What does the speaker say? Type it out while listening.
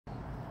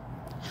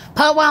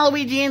Put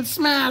Waluigi in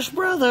Smash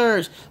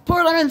Brothers!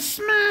 Put him in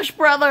Smash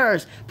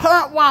Brothers!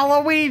 Put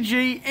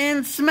Waluigi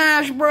in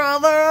Smash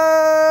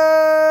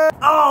Brothers!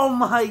 Oh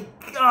my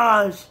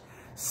gosh!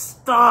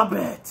 Stop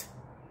it!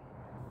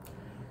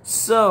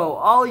 So,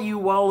 all you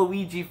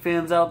Waluigi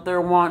fans out there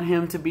want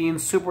him to be in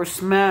Super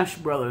Smash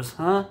Brothers,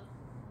 huh?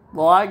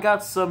 Well, I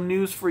got some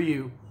news for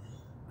you.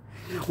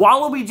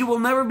 Waluigi will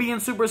never be in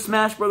Super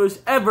Smash Bros.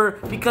 Ever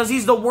because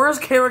he's the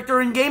worst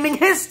character in gaming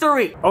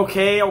history!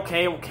 Okay,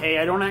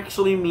 I don't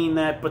actually mean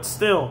that, but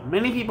still,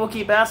 many people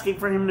keep asking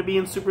for him to be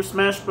in Super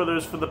Smash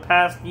Bros. For the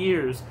past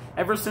years.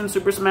 Ever since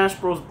Super Smash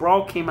Bros.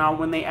 Brawl came out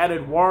when they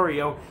added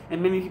Wario,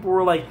 and many people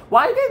were like,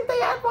 why didn't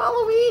they add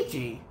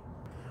Waluigi?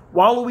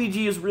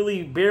 Waluigi is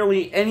really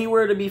barely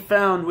anywhere to be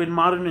found with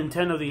modern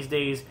Nintendo these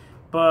days,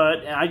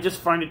 but I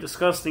just find it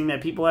disgusting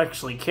that people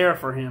actually care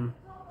for him.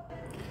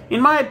 In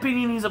my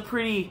opinion, he's a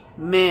pretty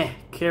meh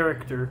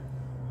character.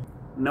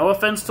 No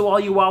offense to all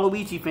you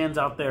Waluigi fans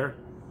out there.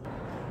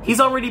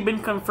 He's already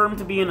been confirmed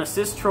to be an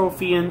assist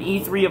trophy in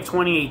E3 of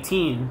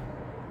 2018.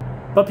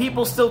 But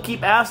people still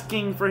keep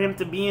asking for him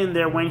to be in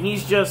there when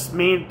he's just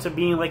made to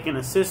be like an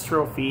assist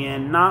trophy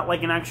and not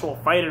like an actual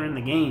fighter in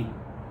the game.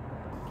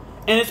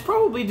 And it's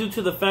probably due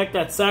to the fact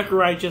that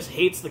Sakurai just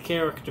hates the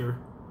character.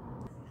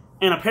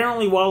 And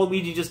apparently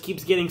Waluigi just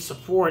keeps getting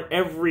support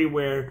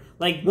everywhere.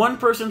 Like, one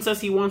person says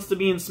he wants to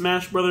be in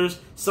Smash Brothers.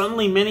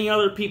 Suddenly many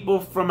other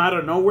people from out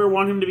of nowhere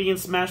want him to be in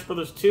Smash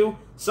Brothers too.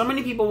 So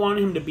many people want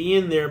him to be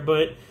in there,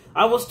 but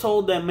I was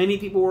told that many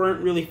people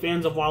weren't really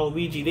fans of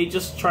Waluigi. They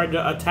just tried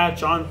to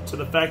attach on to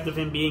the fact of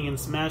him being in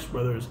Smash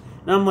Brothers.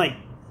 And I'm like,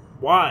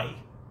 why?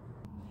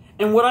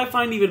 And what I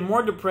find even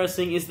more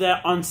depressing is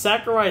that on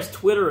Sakurai's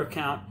Twitter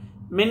account,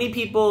 many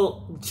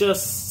people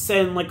just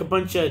send like a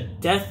bunch of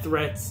death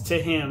threats to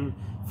him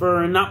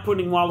for not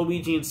putting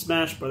Waluigi in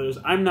Smash Brothers.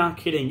 I'm not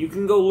kidding. You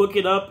can go look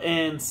it up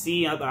and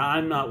see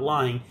I'm not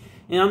lying.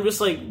 And I'm just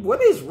like,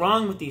 what is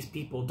wrong with these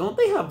people? Don't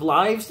they have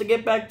lives to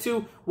get back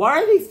to? Why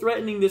are they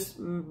threatening this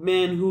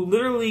man who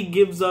literally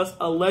gives us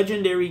a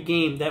legendary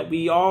game that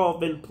we all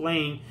have been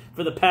playing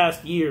for the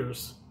past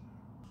years?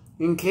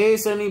 In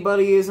case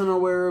anybody isn't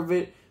aware of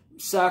it,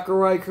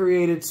 Sakurai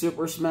created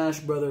Super Smash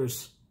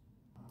Brothers.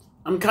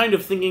 I'm kind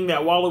of thinking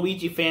that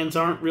Waluigi fans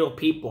aren't real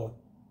people.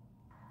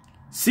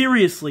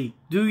 Seriously,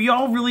 do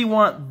y'all really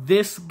want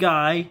this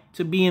guy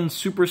to be in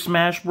Super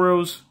Smash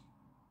Bros?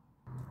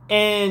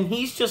 And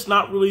he's just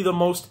not really the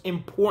most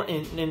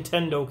important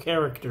Nintendo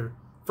character.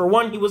 For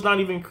one, he was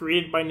not even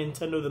created by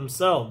Nintendo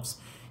themselves.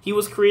 He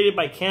was created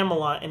by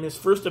Camelot, and his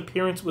first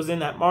appearance was in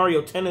that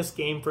Mario Tennis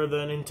game for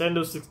the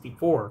Nintendo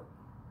 64.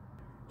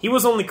 He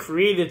was only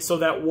created so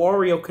that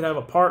Wario could have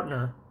a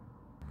partner.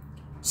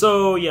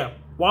 So, yeah.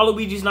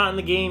 Waluigi's not in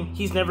the game.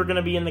 He's never going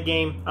to be in the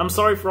game. I'm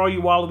sorry for all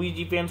you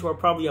Waluigi fans who are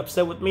probably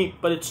upset with me,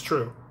 but it's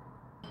true.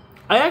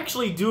 I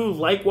actually do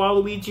like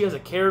Waluigi as a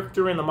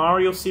character in the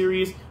Mario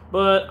series,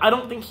 but I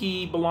don't think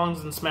he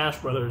belongs in Smash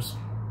Brothers.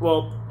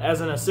 Well,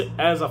 as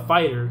a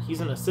fighter,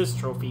 he's an assist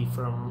trophy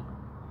from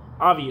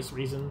obvious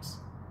reasons.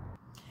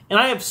 And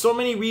I have so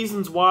many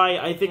reasons why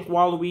I think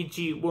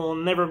Waluigi will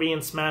never be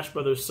in Smash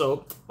Brothers,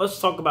 so let's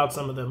talk about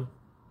some of them.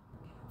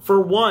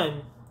 For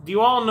one, do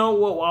you all know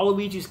what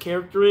Waluigi's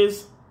character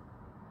is?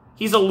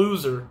 He's a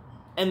loser,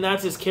 and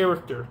that's his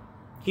character.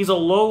 He's a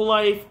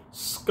low-life,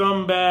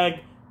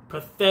 scumbag,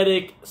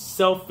 pathetic,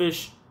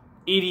 selfish,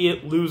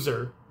 idiot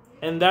loser.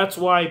 And that's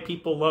why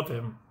people love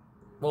him.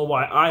 Well,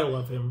 why I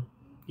love him.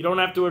 You don't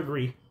have to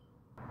agree.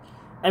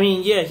 I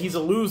mean, yeah, he's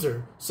a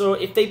loser. So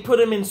if they put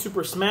him in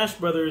Super Smash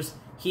Brothers,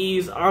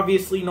 he's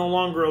obviously no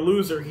longer a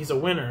loser, he's a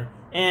winner.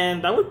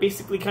 And that would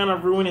basically kind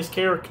of ruin his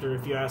character,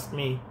 if you ask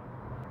me.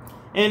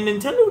 And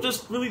Nintendo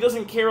just really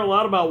doesn't care a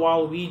lot about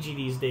Waluigi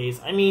these days.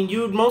 I mean,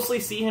 you would mostly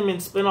see him in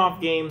spin-off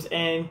games,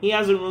 and he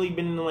hasn't really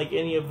been in, like,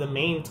 any of the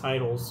main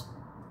titles.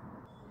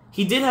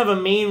 He did have a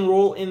main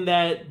role in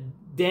that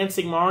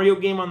Dancing Mario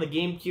game on the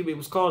GameCube. It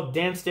was called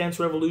Dance Dance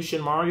Revolution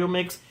Mario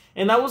Mix,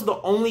 and that was the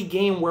only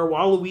game where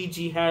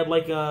Waluigi had,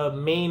 like, a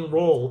main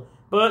role.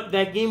 But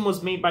that game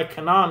was made by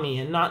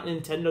Konami and not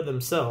Nintendo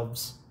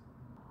themselves.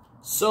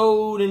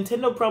 So,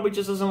 Nintendo probably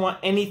just doesn't want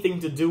anything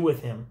to do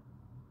with him.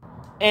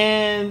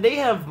 And they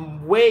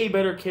have way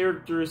better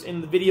characters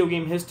in the video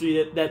game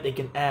history that they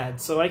can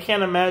add. So I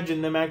can't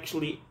imagine them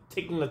actually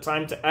taking the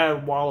time to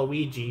add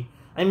Waluigi.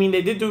 I mean,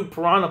 they did do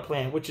Piranha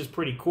Plant, which is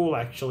pretty cool,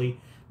 actually.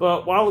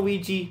 But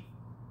Waluigi,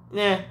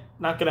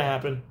 not gonna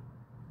happen.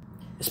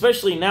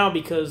 Especially now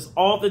because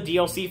all the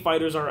DLC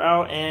fighters are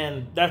out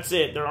and that's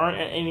it. There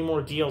aren't any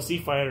more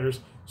DLC fighters.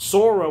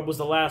 Sora was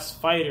the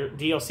last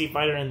DLC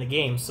fighter in the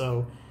game,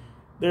 so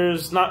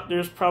there's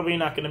probably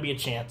not gonna be a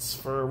chance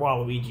for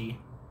Waluigi.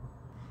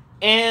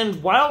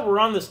 And while we're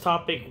on this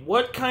topic,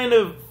 what kind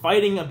of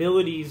fighting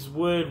abilities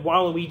would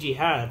Waluigi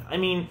have? I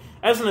mean,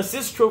 as an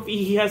assist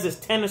trophy, he has his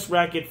tennis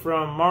racket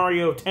from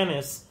Mario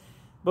Tennis,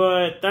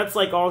 but that's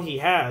like all he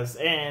has.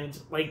 And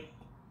like,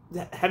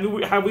 have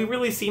we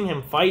really seen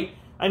him fight?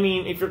 I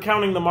mean, if you're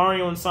counting the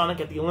Mario and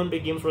Sonic at the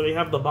Olympic Games where they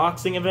have the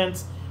boxing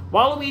events,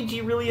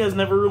 Waluigi really has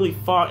never really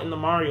fought in the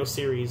Mario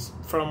series,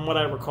 from what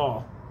I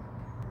recall.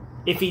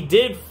 if he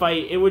did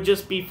fight, it would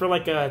just be for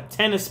like a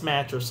tennis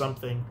match or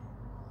something.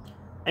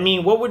 I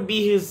mean, what would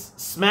be his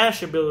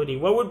smash ability?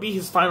 What would be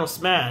his final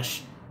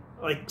smash?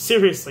 Like,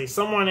 seriously,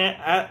 someone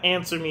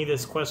answer me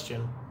this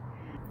question.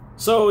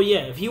 So,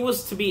 yeah, if he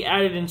was to be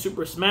added in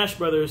Super Smash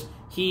Bros.,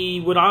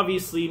 he would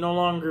obviously no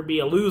longer be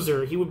a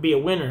loser. He would be a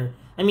winner.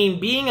 I mean,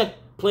 being a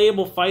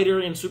playable fighter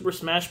in Super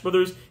Smash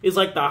Bros. Is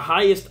like the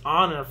highest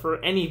honor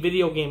for any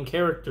video game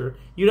character.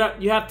 You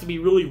have to be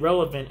really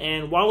relevant,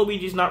 and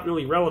Waluigi's not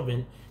really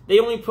relevant. They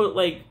only put,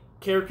 like,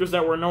 characters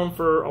that were known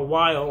for a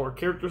while, or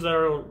characters that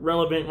are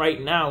relevant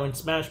right now in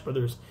Smash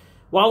Bros.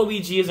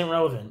 Waluigi isn't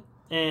relevant,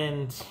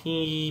 and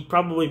he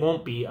probably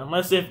won't be,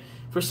 unless if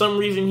for some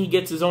reason he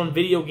gets his own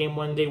video game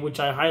one day, which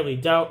I highly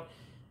doubt.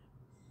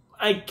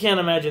 I can't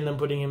imagine them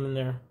putting him in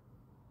there.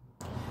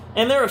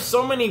 And there are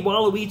so many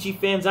Waluigi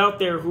fans out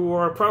there who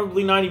are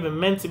probably not even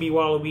meant to be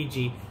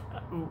Waluigi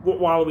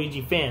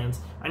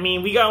fans. I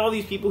mean, we got all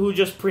these people who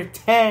just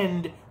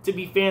pretend to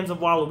be fans of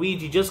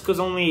Waluigi just because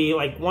only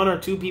like 1 or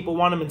 2 people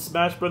want him in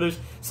Smash Brothers.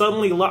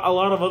 Suddenly, a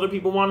lot of other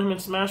people want him in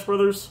Smash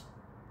Brothers.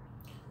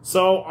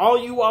 So, all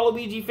you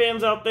Waluigi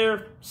fans out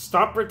there,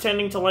 stop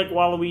pretending to like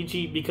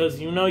Waluigi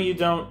because you know you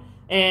don't,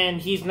 and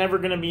he's never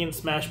going to be in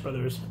Smash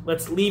Brothers.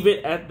 Let's leave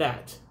it at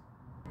that.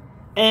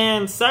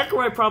 And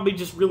Sakurai probably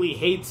just really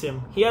hates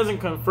him. He hasn't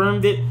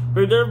confirmed it,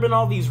 but there have been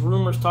all these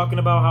rumors talking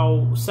about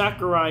how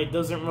Sakurai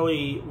doesn't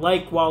really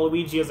like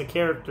Waluigi as a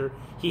character.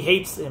 He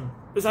hates him.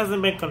 This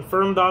hasn't been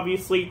confirmed,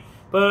 obviously,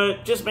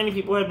 but just many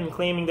people have been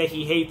claiming that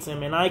he hates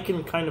him, and I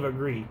can kind of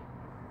agree.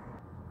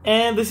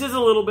 And this is a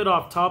little bit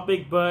off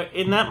topic, but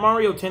in that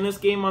Mario Tennis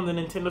game on the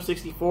Nintendo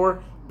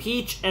 64,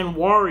 Peach and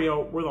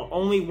Wario were the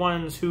only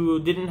ones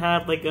who didn't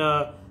have like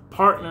a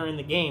partner in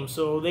the game,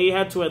 so they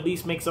had to at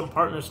least make some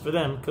partners for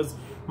them, because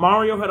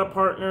Mario had a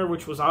partner,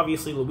 which was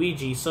obviously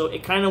Luigi, so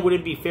it kind of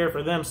wouldn't be fair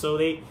for them, so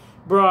they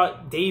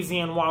brought Daisy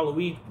and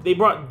Waluigi. They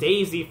brought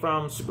Daisy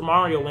from Super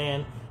Mario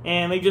Land,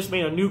 and they just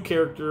made a new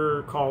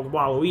character called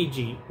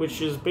Waluigi,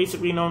 which is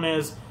basically known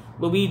as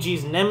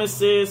Luigi's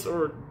nemesis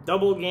or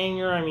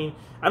doppelganger. I mean,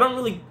 I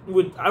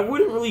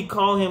wouldn't really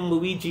call him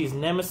Luigi's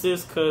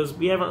nemesis because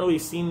we haven't really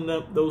seen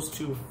those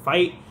two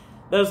fight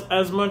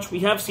as much. We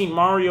have seen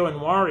Mario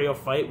and Wario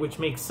fight, which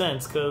makes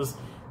sense because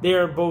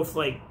they're both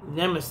like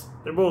nemesis.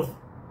 They're both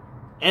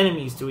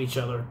enemies to each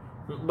other.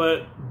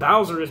 But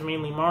Bowser is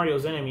mainly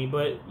Mario's enemy.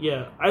 But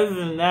yeah, other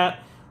than that,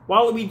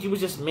 Waluigi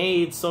was just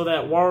made so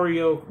that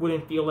Wario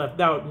wouldn't feel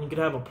left out and he could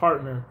have a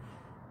partner.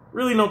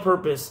 Really no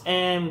purpose.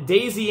 And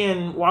Daisy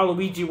and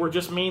Waluigi were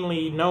just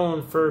mainly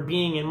known for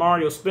being in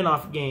Mario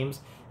spin-off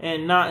games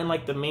and not in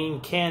like the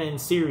main canon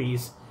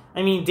series.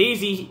 I mean,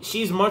 Daisy,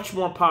 she's much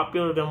more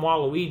popular than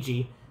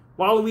Waluigi.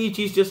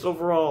 Waluigi's just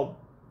overall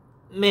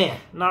meh,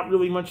 not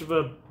really much of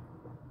a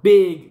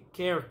big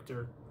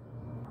character.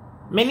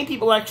 Many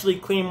people actually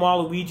claim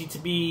Waluigi to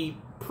be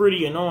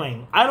pretty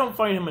annoying. I don't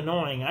find him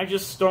annoying, I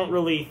just don't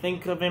really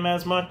think of him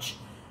as much.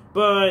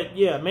 But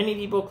yeah, many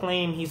people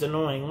claim he's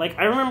annoying. Like,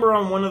 I remember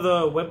on one of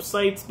the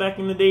websites back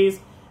in the days,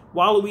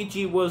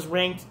 Waluigi was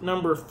ranked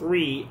number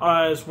 3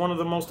 as one of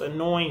the most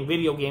annoying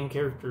video game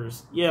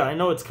characters. Yeah, I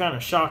know it's kind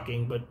of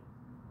shocking, but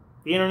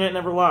the internet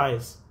never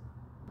lies.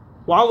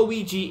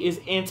 Waluigi is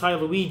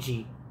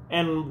anti-Luigi,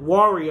 and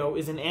Wario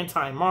is an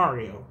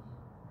anti-Mario.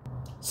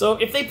 So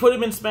if they put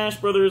him in Smash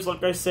Brothers,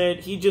 like I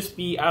said, he'd just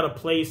be out of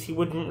place. He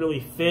wouldn't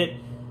really fit.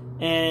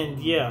 And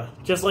yeah,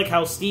 just like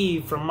how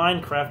Steve from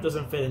Minecraft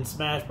doesn't fit in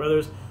Smash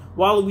Brothers,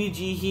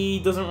 Waluigi, he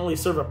doesn't really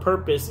serve a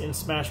purpose in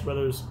Smash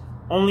Brothers.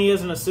 Only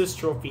as an assist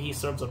trophy he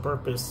serves a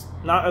purpose,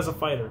 not as a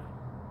fighter.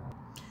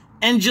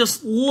 And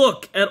just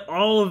look at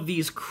all of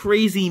these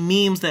crazy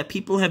memes that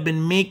people have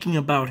been making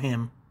about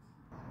him.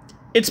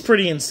 It's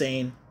pretty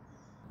insane.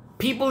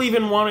 People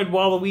even wanted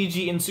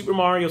Waluigi in Super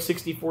Mario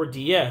 64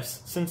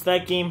 DS, since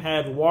that game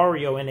had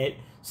Wario in it,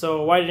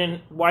 so why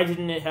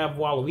didn't it have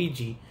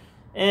Waluigi?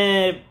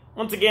 And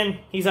once again,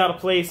 he's out of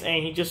place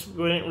and he just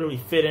wouldn't really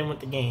fit in with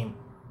the game.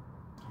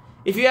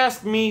 If you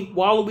ask me,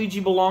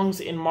 Waluigi belongs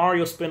in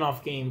Mario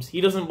spin-off games.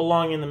 He doesn't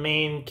belong in the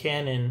main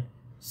canon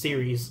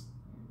series.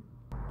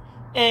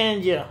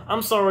 And yeah,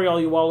 I'm sorry all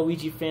you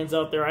Waluigi fans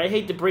out there. I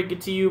hate to break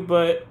it to you,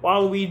 but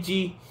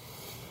Waluigi,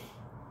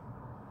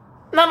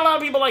 not a lot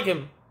of people like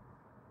him.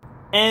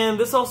 And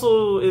this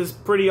also is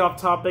pretty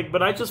off topic,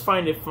 but I just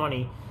find it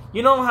funny.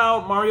 You know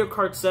how Mario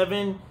Kart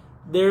 7,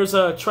 there's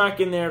a track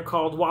in there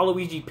called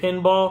Waluigi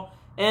Pinball,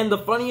 and the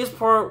funniest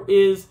part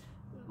is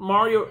in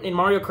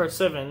Mario Kart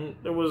 7,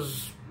 there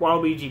was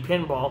Waluigi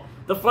Pinball.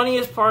 The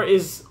funniest part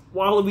is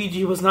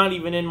Waluigi was not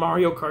even in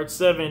Mario Kart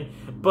 7,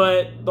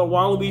 but the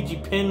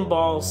Waluigi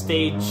Pinball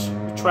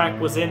stage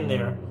track was in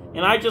there.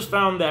 And I just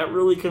found that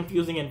really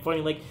confusing and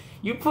funny. Like,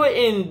 you put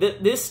in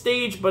this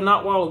stage, but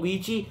not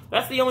Waluigi.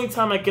 That's the only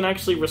time I can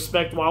actually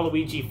respect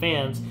Waluigi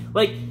fans.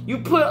 Like, you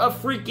put a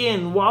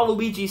freaking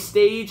Waluigi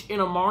stage in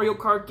a Mario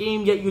Kart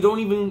game, yet you don't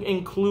even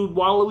include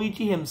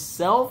Waluigi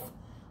himself?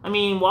 I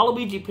mean,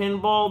 Waluigi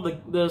Pinball,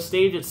 the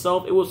stage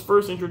itself, it was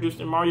first introduced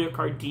in Mario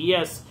Kart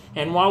DS,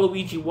 and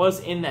Waluigi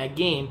was in that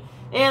game.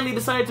 And they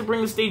decided to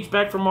bring the stage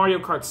back for Mario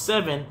Kart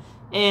 7,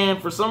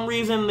 and for some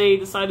reason they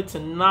decided to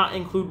not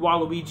include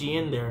Waluigi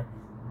in there.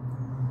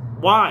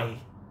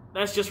 Why?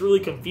 That's just really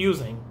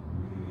confusing.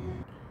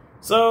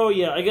 So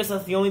yeah, I guess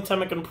that's the only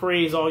time I can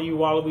praise all you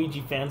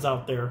Waluigi fans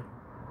out there.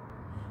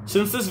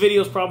 Since this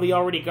video's probably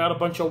already got a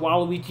bunch of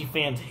Waluigi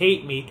fans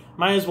hate me,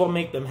 might as well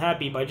make them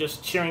happy by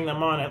just cheering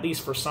them on at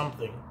least for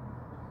something.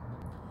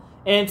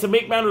 And to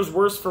make matters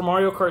worse for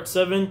Mario Kart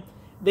 7,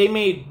 they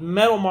made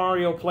Metal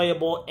Mario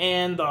playable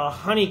and the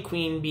Honey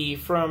Queen Bee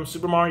from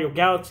Super Mario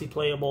Galaxy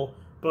playable,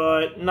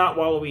 but not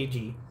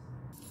Waluigi.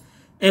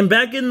 And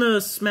back in the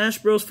Smash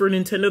Bros. For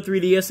Nintendo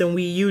 3DS and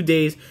Wii U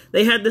days,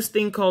 they had this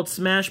thing called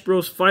Smash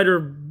Bros. Fighter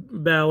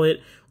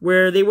Ballot,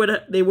 where they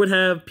would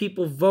have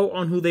people vote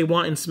on who they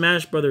want in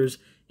Smash Brothers.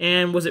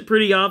 And was it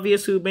pretty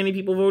obvious who many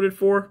people voted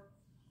for?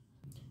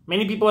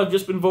 Many people have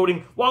just been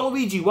voting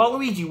Waluigi,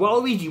 Waluigi,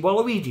 Waluigi,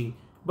 Waluigi.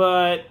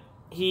 But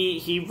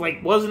he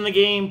like was in the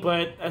game,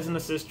 but as an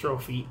assist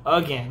trophy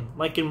again,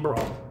 like in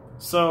Brawl.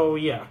 So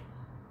yeah,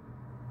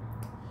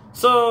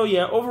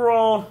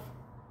 overall,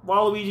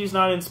 Waluigi's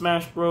not in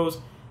Smash Bros.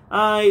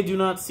 I do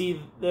not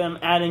see them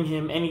adding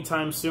him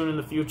anytime soon in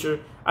the future.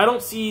 I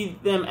don't see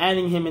them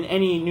adding him in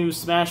any new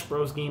Smash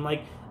Bros. Game.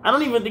 Like, I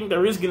don't even think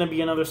there is going to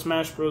be another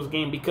Smash Bros.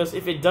 Game, because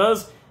if it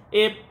does,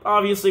 it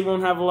obviously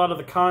won't have a lot of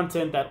the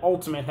content that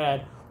Ultimate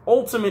had.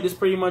 Ultimate is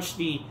pretty much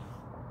the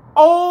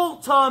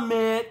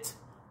ultimate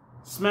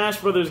Smash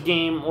Brothers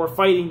game, or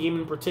fighting game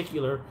in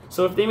particular.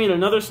 So if they made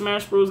another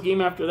Smash Bros.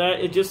 Game after that,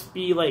 it'd just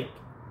be like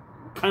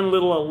kind of a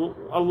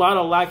lot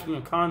of lacking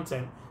in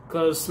content,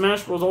 because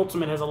Smash Bros.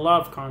 Ultimate has a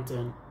lot of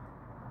content.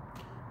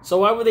 So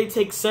why would they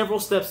take several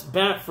steps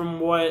back from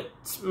what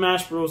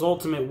Smash Bros.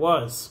 Ultimate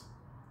was?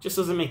 Just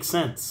doesn't make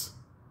sense.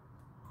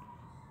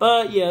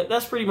 But yeah,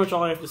 that's pretty much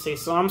all I have to say.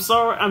 So I'm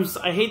sorry,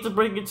 I hate to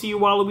break it to you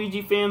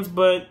Waluigi fans,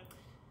 but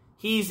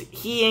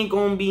he ain't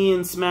gonna be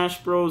in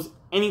Smash Bros.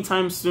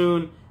 Anytime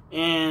soon,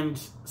 and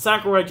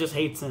Sakurai just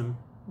hates him.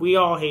 We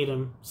all hate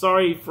him.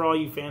 Sorry for all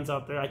you fans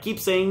out there. I keep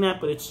saying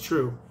that, but it's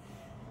true.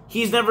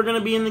 He's never going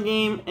to be in the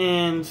game,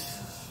 and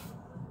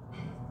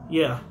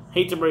yeah,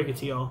 hate to break it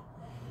to y'all.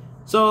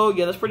 So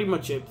yeah, that's pretty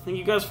much it. Thank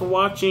you guys for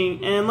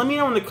watching, and let me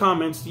know in the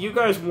comments, do you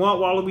guys want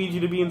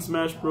Waluigi to be in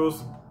Smash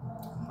Bros?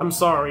 I'm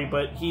sorry,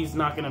 but he's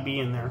not going to be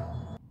in there.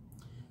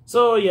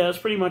 So yeah, that's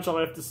pretty much all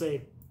I have to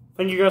say.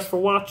 Thank you guys for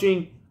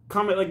watching.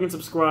 Comment, like, and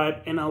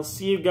subscribe, and I'll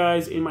see you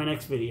guys in my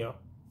next video.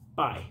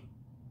 Bye.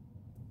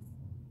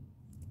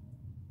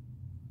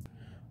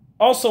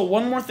 Also,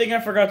 one more thing I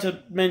forgot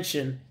to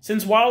mention.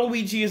 Since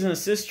Waluigi is an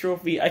assist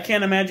trophy, I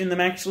can't imagine them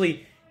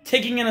actually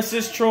taking an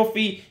assist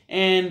trophy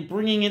and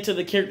bringing it to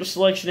the character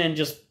selection and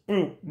just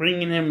boom,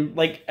 bringing him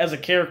like as a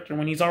character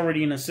when he's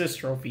already an assist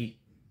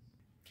trophy.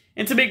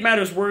 And to make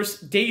matters worse,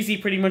 Daisy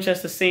pretty much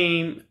has the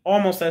same,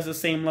 almost has the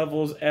same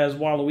levels as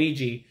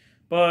Waluigi.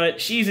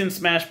 But she's in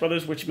Smash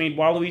Brothers, which made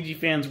Waluigi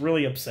fans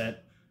really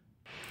upset.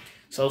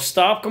 So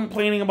stop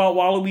complaining about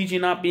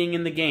Waluigi not being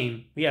in the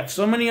game. We have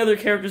so many other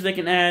characters they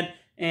can add,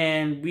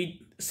 and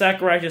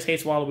Sakurai just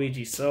hates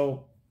Waluigi,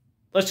 so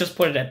let's just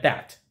put it at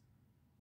that.